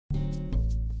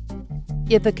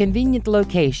If a convenient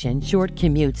location, short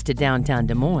commutes to downtown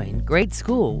Des Moines, great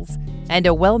schools, and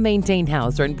a well-maintained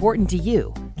house are important to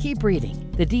you, keep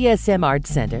reading. The DSM Art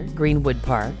Center, Greenwood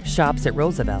Park, shops at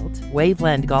Roosevelt,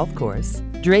 Waveland Golf Course,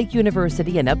 Drake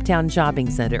University, and Uptown Shopping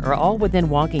Center are all within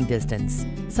walking distance,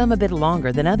 some a bit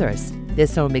longer than others.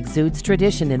 This home exudes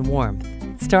tradition and warmth,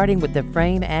 starting with the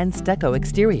frame and stucco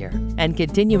exterior and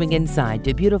continuing inside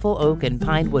to beautiful oak and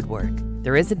pine woodwork.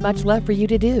 There isn't much left for you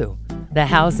to do. The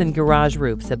house and garage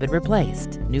roofs have been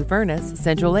replaced, new furnace,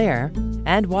 central air,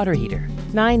 and water heater.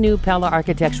 9 new Pella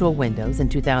architectural windows in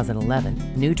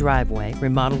 2011, new driveway,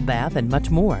 remodeled bath, and much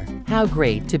more. How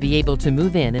great to be able to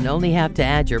move in and only have to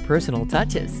add your personal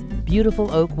touches.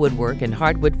 Beautiful oak woodwork and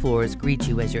hardwood floors greet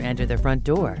you as you enter the front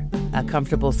door. A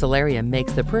comfortable solarium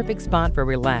makes the perfect spot for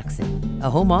relaxing, a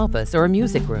home office, or a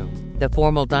music room. The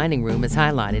formal dining room is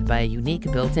highlighted by a unique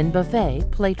built-in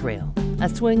buffet plate rail. A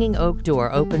swinging oak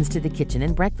door opens to the kitchen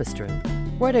and breakfast room.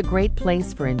 What a great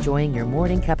place for enjoying your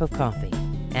morning cup of coffee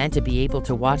and to be able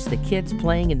to watch the kids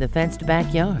playing in the fenced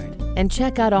backyard. And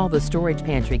check out all the storage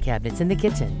pantry cabinets in the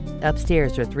kitchen.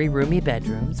 Upstairs are 3 roomy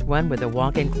bedrooms, one with a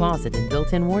walk-in closet and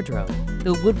built-in wardrobe.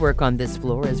 The woodwork on this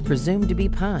floor is presumed to be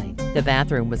pine. The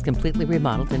bathroom was completely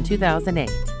remodeled in 2008.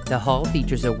 The hall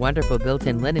features a wonderful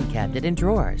built-in linen cabinet and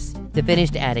drawers. The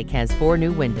finished attic has 4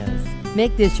 new windows.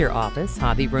 Make this your office,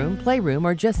 hobby room, playroom,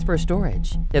 or just for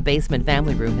storage. The basement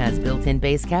family room has built-in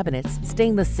base cabinets,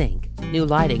 stainless sink, new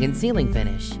lighting, and ceiling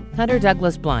finish. Hunter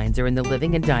Douglas blinds are in the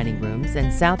living and dining rooms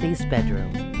and southeast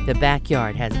bedroom. The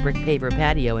backyard has brick paver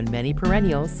patio and many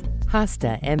perennials,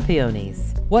 hosta, and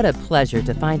peonies. What a pleasure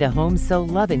to find a home so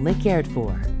lovingly cared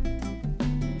for.